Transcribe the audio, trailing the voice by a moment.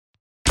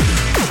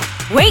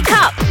Wake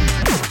up!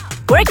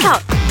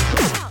 Workout!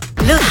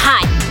 Look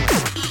hot!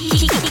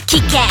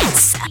 Kick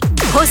ass!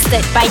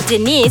 Hosted by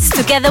Denise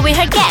together with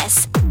her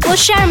guests. We'll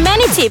share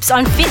many tips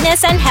on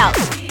fitness and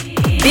health.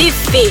 Be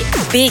fit,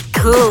 be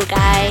cool,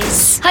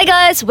 guys. Hi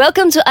guys,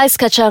 welcome to Ice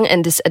Kacang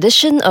and this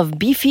edition of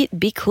Be Fit,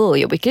 Be Cool,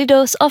 your weekly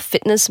dose of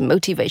fitness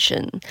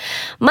motivation.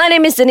 My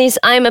name is Denise,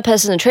 I'm a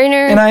personal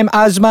trainer. And I'm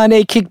Azman,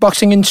 a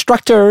kickboxing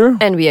instructor.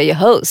 And we are your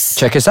hosts.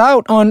 Check us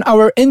out on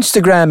our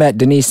Instagram at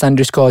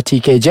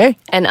Denise_TKJ.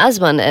 And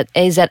Azman at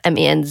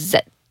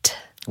AZMENZ.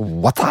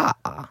 What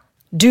up?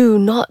 Do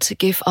not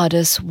give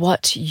others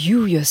what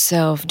you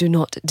yourself do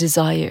not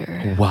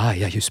desire.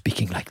 Why are you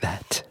speaking like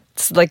that?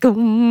 It's like,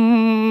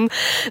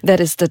 that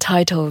is the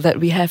title that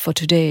we have for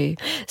today,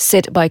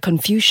 said by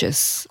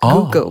Confucius,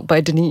 Google by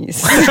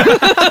Denise.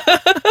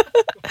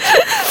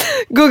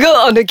 Google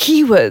on the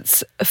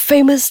keywords,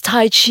 famous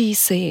Tai Chi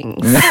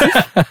sayings.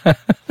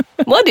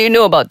 What do you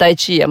know about Tai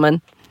Chi,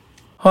 Aman?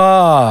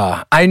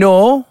 I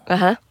know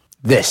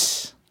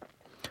This.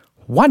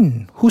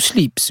 One who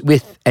sleeps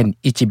with an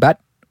itchy butt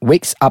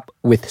wakes up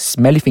with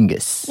smelly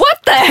fingers.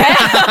 What the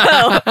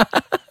hell?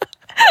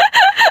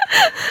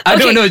 I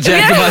don't know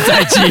jack about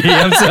Tai Chi.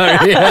 I'm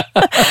sorry.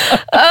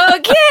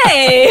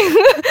 Okay.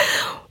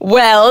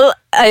 Well,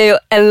 I'll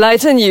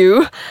enlighten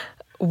you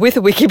with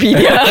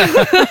Wikipedia.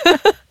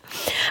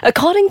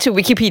 According to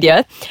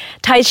Wikipedia,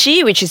 Tai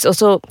Chi, which is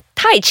also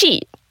Tai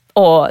Chi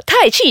or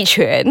Tai Chi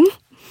Quan.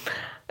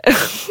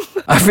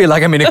 I feel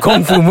like I'm in a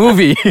Kung Fu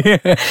movie.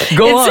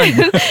 Go on.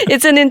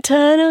 It's an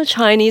internal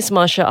Chinese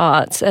martial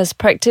arts as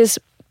practiced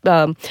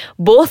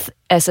both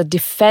as a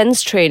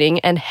defense training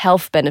and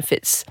health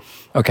benefits.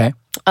 Okay.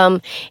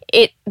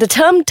 The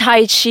term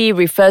Tai Chi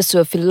refers to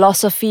a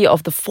philosophy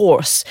of the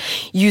force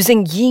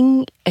using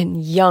yin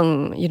and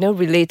yang,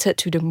 related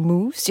to the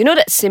moves. You know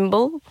that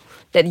symbol?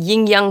 That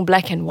yin yang,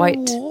 black and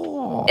white.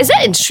 Oh. Is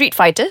that in Street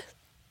Fighter?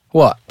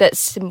 What? That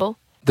symbol?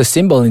 The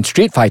symbol in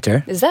Street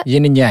Fighter? Is that?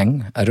 Yin and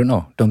yang? I don't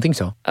know. Don't think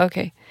so.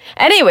 Okay.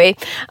 Anyway,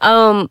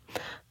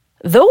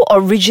 though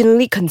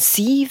originally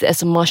conceived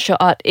as a martial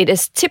art, it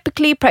is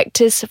typically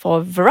practiced for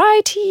a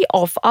variety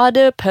of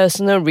other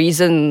personal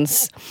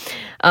reasons.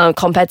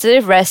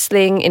 Competitive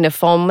wrestling in the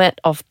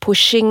format of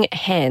pushing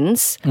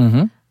hands,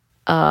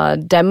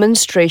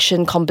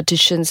 demonstration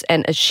competitions,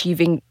 and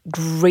achieving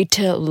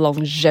greater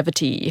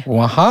longevity.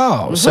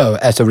 Wow. So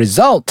as a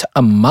result,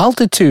 a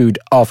multitude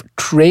of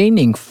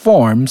training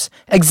forms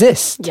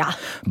exist. Yeah.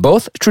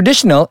 Both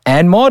traditional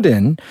and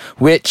modern,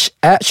 which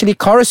actually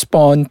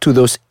correspond to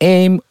those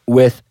aimed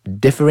with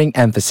differing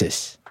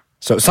emphasis.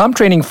 So some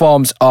training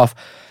forms of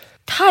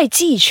Tai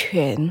Chi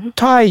Quan.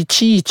 Tai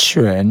Chi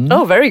Quan.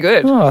 Oh, very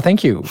good. Oh,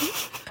 thank you.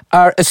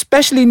 Are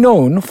especially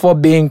known for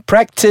being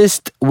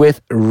practiced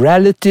with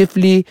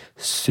relatively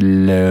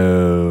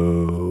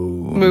slow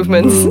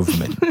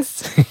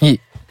movements.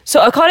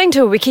 So according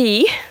to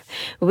Wiki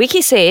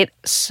said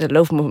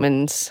slow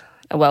movements.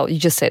 Well, you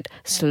just said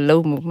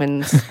slow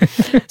movements.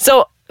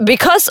 So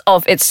because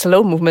of its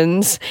slow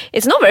movements,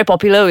 it's not very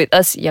popular with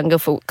us younger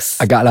folks.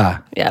 Agak lah.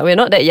 Yeah, we're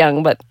not that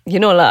young, but you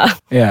know lah.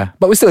 Yeah,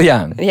 but we're still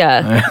young.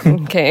 Yeah,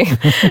 okay.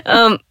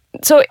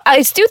 So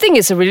I still think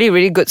it's a really,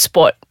 really good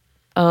sport.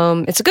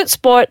 It's a good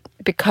sport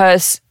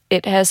because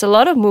it has a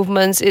lot of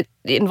movements. It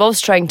involves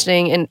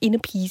strengthening and inner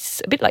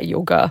peace, a bit like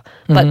yoga,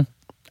 but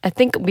I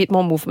think a bit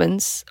more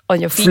movements on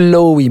your feet.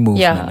 Flowy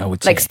movement, I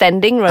would say. Like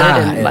standing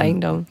rather than lying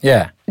down.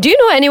 Yeah. Do you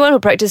know anyone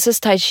who practices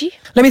Tai Chi?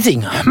 Let me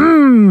think.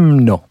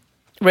 No.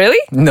 Really?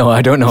 No,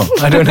 I don't know.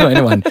 I don't know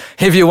anyone.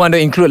 If you want to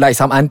include like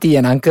some auntie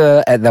and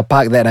uncle at the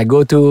park that I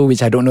go to,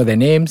 which I don't know their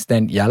names,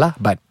 then yeah lah,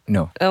 but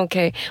no.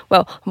 Okay.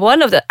 Well,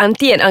 one of the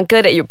auntie and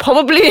uncle that you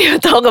probably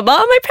talk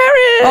about are my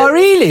parents. Oh,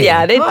 really?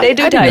 Yeah, they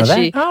do Tai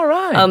Chi. All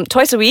right.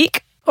 Twice a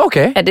week.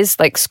 Okay. At this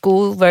like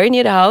school very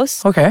near the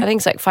house. Okay. I think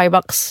it's like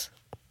 $5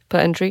 per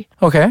entry.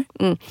 Okay.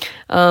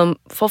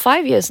 For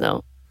 5 years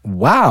now.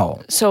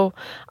 Wow. So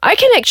I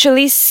can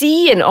actually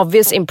see an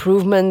obvious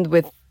improvement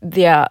with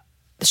their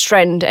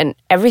strength and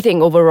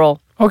everything overall.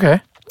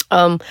 Okay.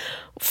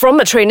 From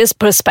a trainer's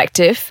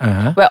perspective,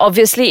 where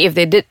obviously if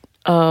they did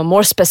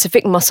more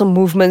specific muscle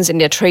movements in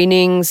their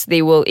trainings,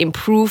 they will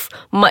improve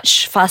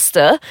much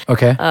faster.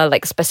 Okay.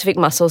 Like specific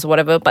muscles or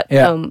whatever. But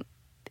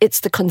it's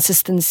the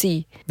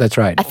consistency. That's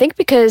right. I think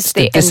because It's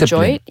they the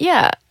discipline. enjoy it.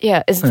 Yeah.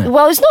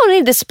 Well, it's not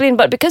only discipline,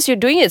 but because you're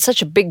doing it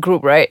such a big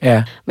group, right?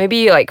 Yeah.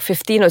 Maybe like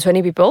 15 or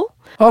 20 people.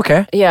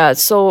 Okay. Yeah,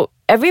 so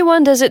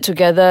everyone does it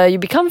together. You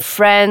become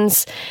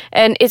friends.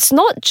 And it's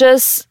not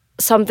just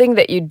something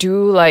that you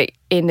do like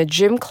in a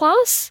gym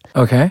class.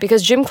 Okay.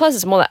 Because gym class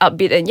is more like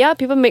upbeat and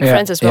people make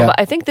friends as well. Yeah. But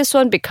I think this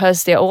one,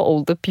 because they're all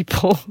older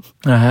people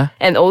Uh-huh.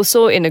 and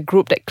also in a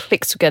group that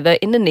clicks together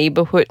in the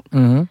neighborhood,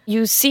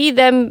 you see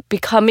them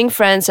becoming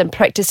friends and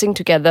practicing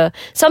together.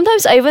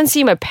 Sometimes I even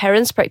see my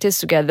parents practice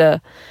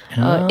together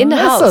in the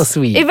that's house.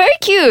 so sweet. Very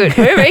cute.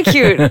 Very, very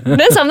cute.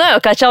 Then sometimes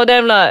I'll kacau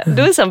them lah,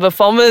 do some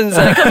performance.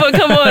 Like,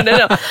 come on.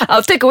 Then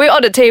I'll take away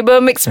all the table,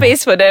 make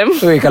space for them.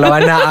 Weh, kalau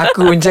anak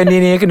aku macam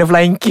ni kena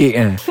flying kick.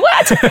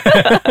 What?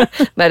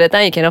 By the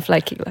time you cannot fly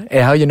kick lah.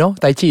 How you know?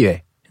 Tai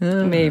Chi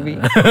Maybe.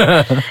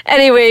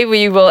 Anyway,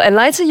 we will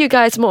enlighten you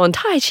guys more on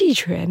Tai Chi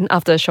Chuan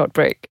after a short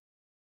break.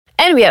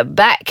 And we are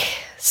back.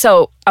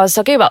 So I was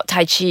talking about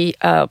Tai Chi,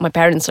 my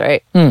parents,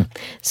 right?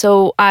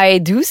 So I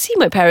do see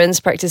my parents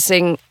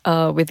practicing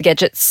with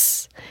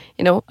gadgets.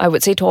 You know, I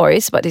would say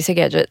toys, but they say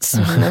gadgets.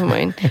 Never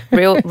mind.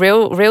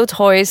 Real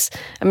toys.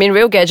 I mean,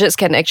 real gadgets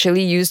can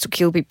actually use to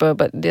kill people,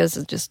 but theirs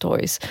are just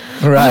toys.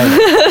 Right.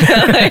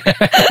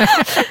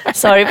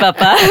 Sorry,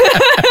 Papa.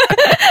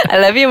 I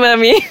love you,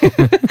 Mommy.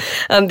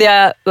 They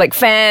are like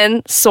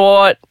fan,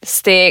 sword,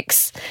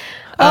 sticks.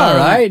 All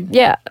right.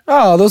 Yeah.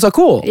 Oh, those are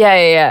cool.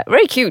 Yeah.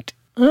 Very cute.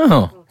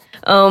 Oh.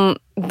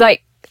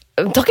 Like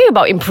talking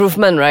about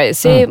improvement, right?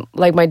 Say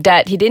like my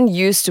dad, he didn't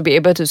used to be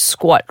able to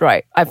squat,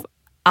 right? I've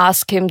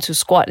asked him to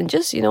squat and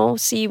just,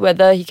 see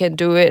whether he can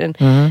do it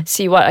and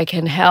see what I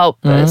can help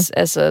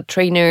as a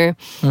trainer,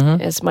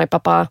 as my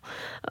papa.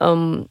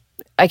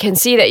 I can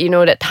see that,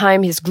 that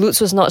time his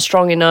glutes was not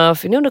strong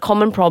enough. The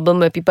common problem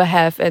where people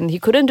have, and he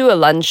couldn't do a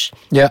lunge.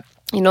 Yeah.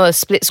 A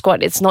split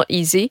squat, it's not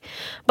easy.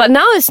 But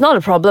now it's not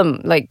a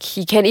problem. Like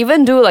he can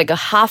even do like a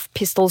half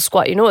pistol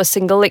squat, a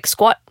single leg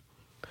squat.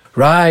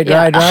 Right.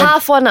 A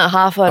half one.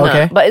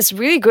 Okay. But it's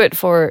really good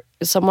for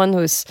someone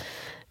who's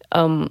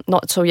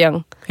not so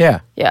young. Yeah.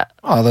 Yeah.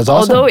 Oh, that's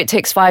awesome. Although it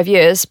takes 5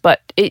 years, but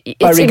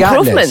it's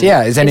regardless, improvement.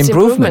 yeah, it's an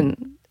improvement.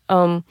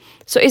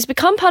 So it's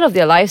become part of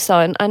their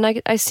lifestyle,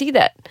 and I see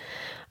that.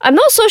 I'm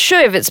not so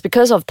sure if it's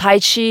because of Tai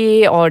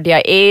Chi or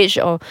their age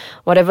or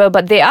whatever,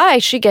 but they are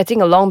actually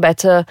getting along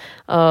better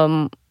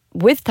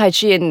with Tai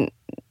Chi,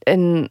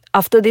 and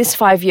after these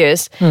 5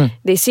 years,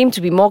 they seem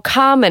to be more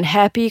calm and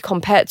happy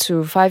compared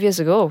to 5 years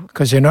ago.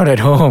 Because you're not at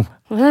home.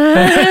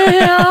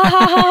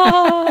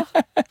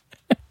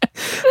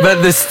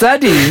 But the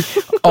study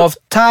of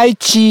Tai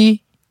Chi,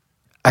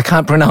 I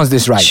can't pronounce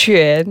this right.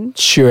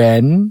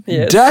 Chuan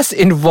Yes. does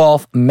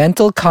involve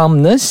mental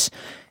calmness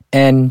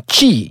and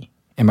Qi.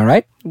 Am I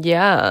right?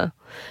 Yeah.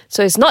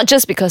 So it's not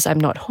just because I'm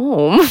not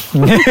home.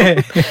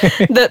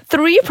 The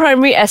 3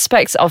 primary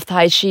aspects of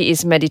Tai Chi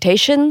is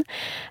meditation,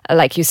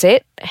 like you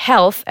said,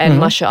 health, and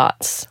martial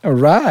arts. All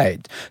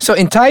right. So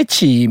in Tai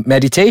Chi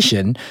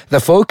meditation, the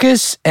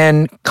focus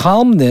and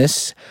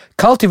calmness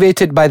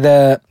cultivated by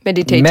the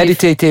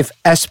meditative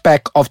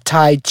aspect of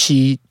Tai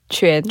Chi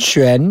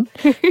Chuan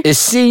is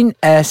seen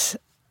as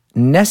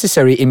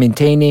necessary in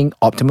maintaining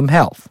optimum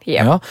health.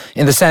 Yeah.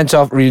 In the sense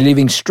of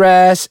relieving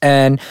stress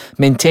and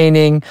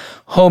maintaining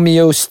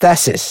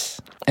homeostasis,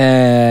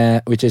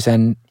 which is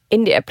in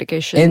the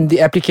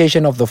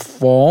application of the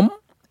form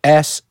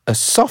as a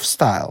soft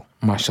style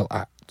martial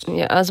art.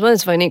 Yeah, as well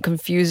as finding it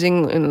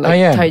confusing and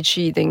Tai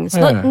Chi things.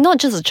 Not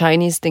just a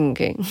Chinese thing,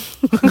 okay?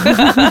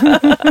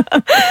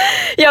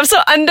 Yeah, so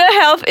under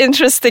health,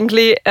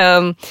 interestingly,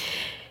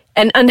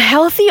 an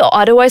unhealthy or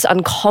otherwise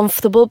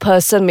uncomfortable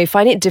person may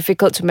find it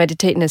difficult to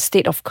meditate in a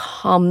state of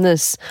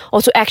calmness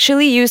or to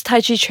actually use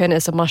Tai Chi Chuan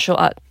as a martial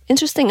art.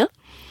 Interesting, huh?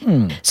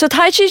 So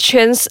Tai Chi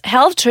Chuan's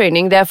health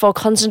training therefore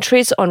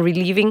concentrates on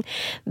relieving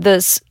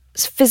this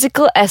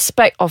physical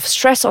aspect of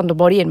stress on the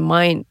body and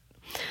mind.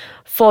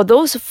 For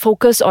those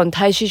focused on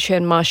Tai Chi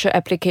Chuan martial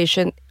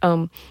application,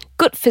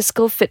 good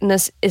physical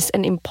fitness is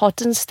an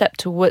important step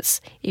towards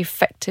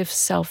effective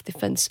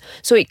self-defense.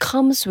 So it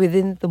comes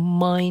within the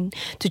mind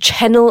to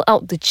channel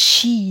out the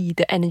chi,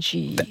 the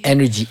energy. The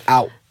energy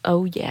out.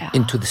 Oh, yeah.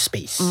 Into the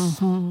space.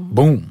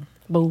 Boom.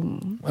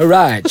 Boom. All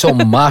right. So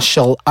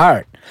martial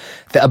art.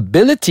 The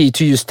ability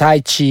to use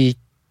Tai Chi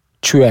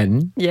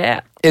Chuan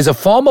is a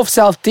form of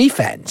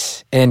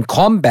self-defense in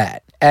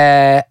combat.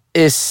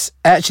 Is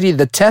actually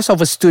the test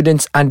of a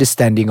student's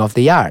understanding of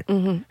the art.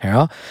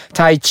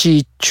 Tai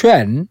Chi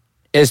Chuan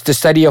is the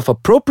study of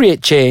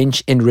appropriate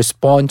change in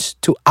response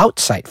to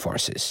outside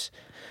forces.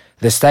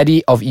 The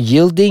study of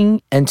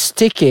yielding and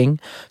sticking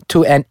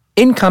to an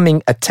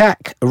incoming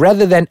attack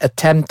rather than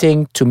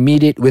attempting to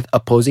meet it with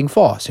opposing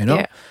force,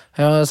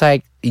 It's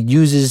like it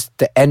uses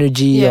the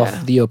energy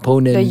of the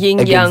opponent the yin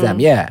against yang. them.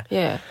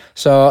 Yeah.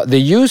 So the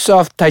use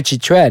of Tai Chi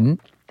Chuan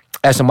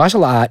as a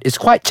martial art is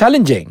quite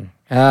challenging.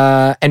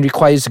 And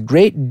requires a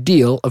great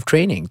deal of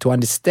training to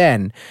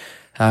understand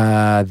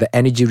the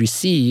energy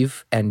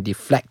received and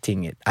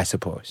deflecting it, I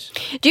suppose.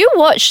 Do you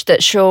watch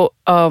that show?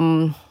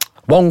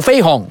 Wong Fei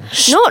Hong.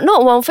 No,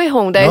 not Wong Fei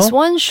Hong. There's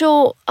one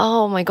show.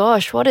 Oh my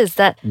gosh, what is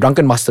that?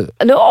 Drunken Master.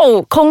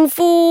 No, Kung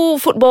Fu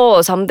Football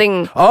or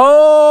something.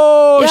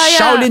 Oh,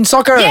 Shaolin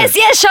Soccer. Yes,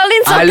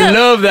 Shaolin Soccer. I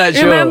love that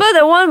show. Remember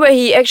the one where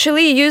he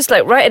actually used,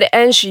 like right at the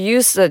end, she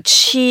used the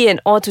chi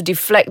and all to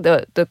deflect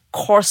the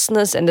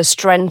coarseness and the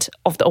strength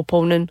of the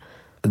opponent.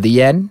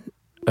 The end?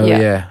 Oh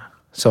yeah.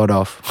 Sort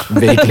of.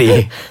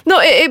 Vaguely. No,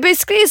 it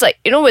basically is like,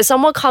 when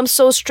someone comes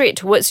so straight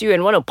towards you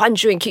and want to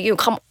punch you and kick you,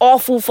 come all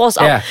full force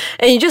out.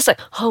 And you just like,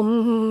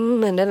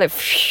 and then like,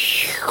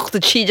 the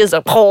chi just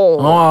like,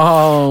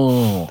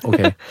 Oh,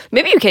 okay.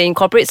 Maybe you can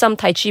incorporate some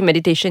Tai Chi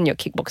meditation in your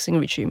kickboxing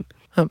regime.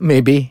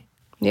 Maybe.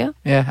 Yeah?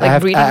 Yeah,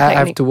 Like I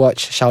have to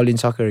watch Shaolin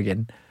Soccer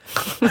again.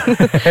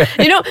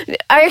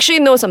 I actually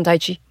know some Tai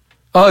Chi.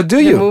 Oh, do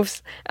you? The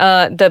moves.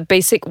 The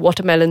basic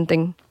watermelon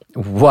thing.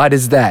 What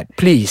is that?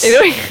 Please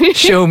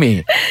show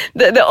me.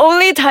 The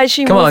only Tai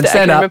Chi Come move on, that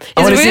stand I can up. remember.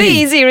 I It's wanna really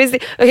see. easy,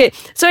 really. Okay,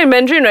 so in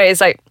Mandarin, right,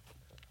 it's like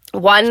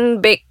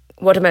one big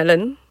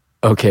watermelon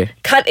Okay.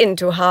 cut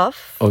into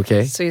half.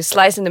 Okay. So you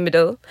slice in the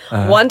middle.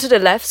 One to the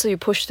left, so you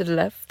push to the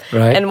left.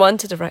 Right. And one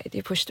to the right,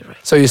 you push to the right.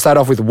 So you start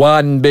off with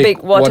one big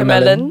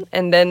Watermelon,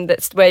 and then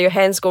that's where your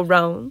hands go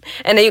round.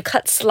 And then you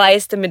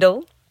slice the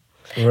middle.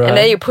 Right. And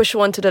then you push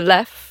one to the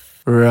left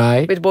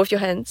Right. with both your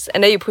hands.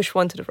 And then you push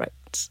one to the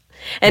right.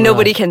 And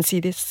nobody can see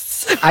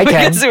this. I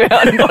can. Because we're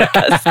on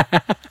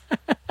podcast.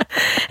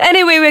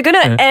 Anyway, we're going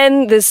to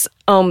end this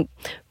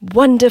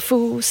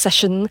wonderful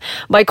session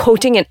by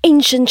quoting an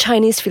ancient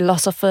Chinese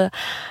philosopher,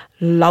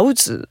 Lao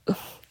Tzu.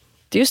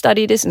 Do you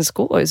study this in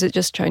school, or is it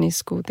just Chinese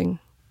school thing?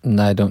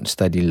 No, I don't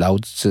study Lao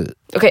Tzu.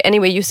 Okay,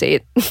 anyway, you say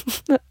it.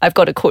 I've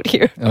got a quote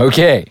here.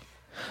 Okay.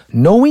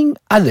 Knowing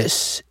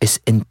others is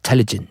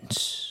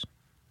intelligence.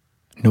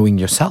 Knowing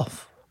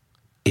yourself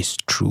is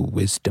true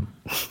wisdom.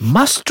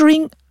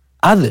 Mastering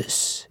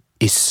others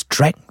is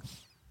strength.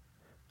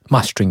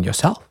 Mastering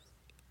yourself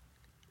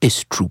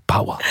is true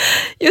power.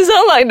 You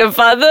sound like the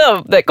father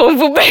of that Kung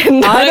Fu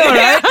Panda. I know,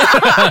 right?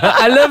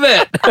 I love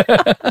it.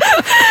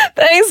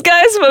 Thanks,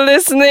 guys, for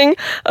listening.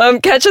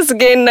 Catch us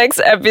again next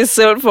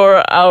episode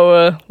for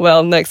our,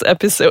 next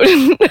episode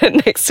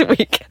next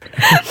week.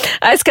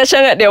 Ais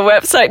Kacang at their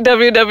website,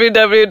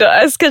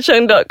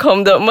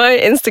 www.aiskacang.com.my,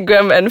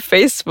 Instagram and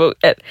Facebook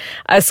at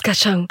Ais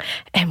Kacang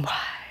MY.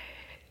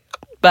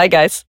 Bye, guys.